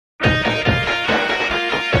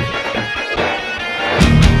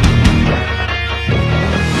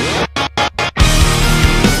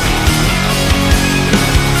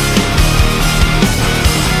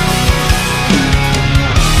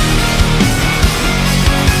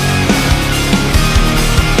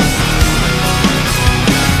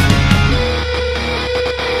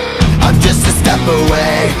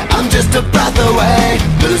away,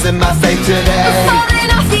 losing my faith today.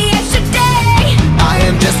 Falling off the edge today. I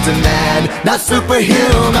am just a man, not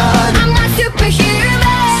superhuman. I'm not superhuman.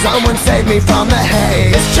 Someone save me from the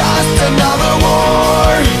haze. It's just another war,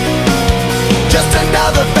 just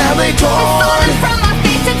another family torn. Falling from my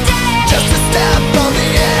feet today. Just a step on the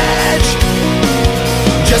edge,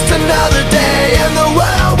 just another day in the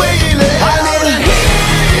world we live. I need a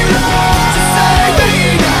hero to save me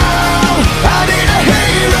now. I need a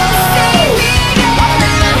hero. Save me now. I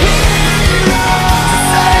need a hero to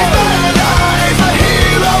save my life. A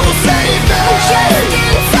hero will save me. Just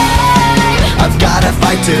in time. I've gotta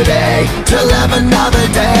fight today to live another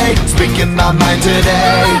day, speaking my mind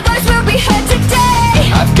today. My voice will be heard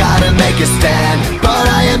today. I've gotta make a stand, but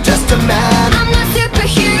I am just a man. I'm not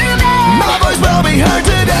superhuman. My voice will be heard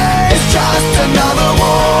today. It's just another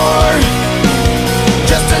war,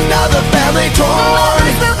 just another family My torn.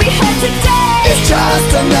 voice will be heard today. It's just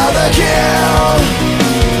another kill.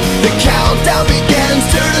 The countdown begins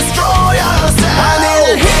to destroy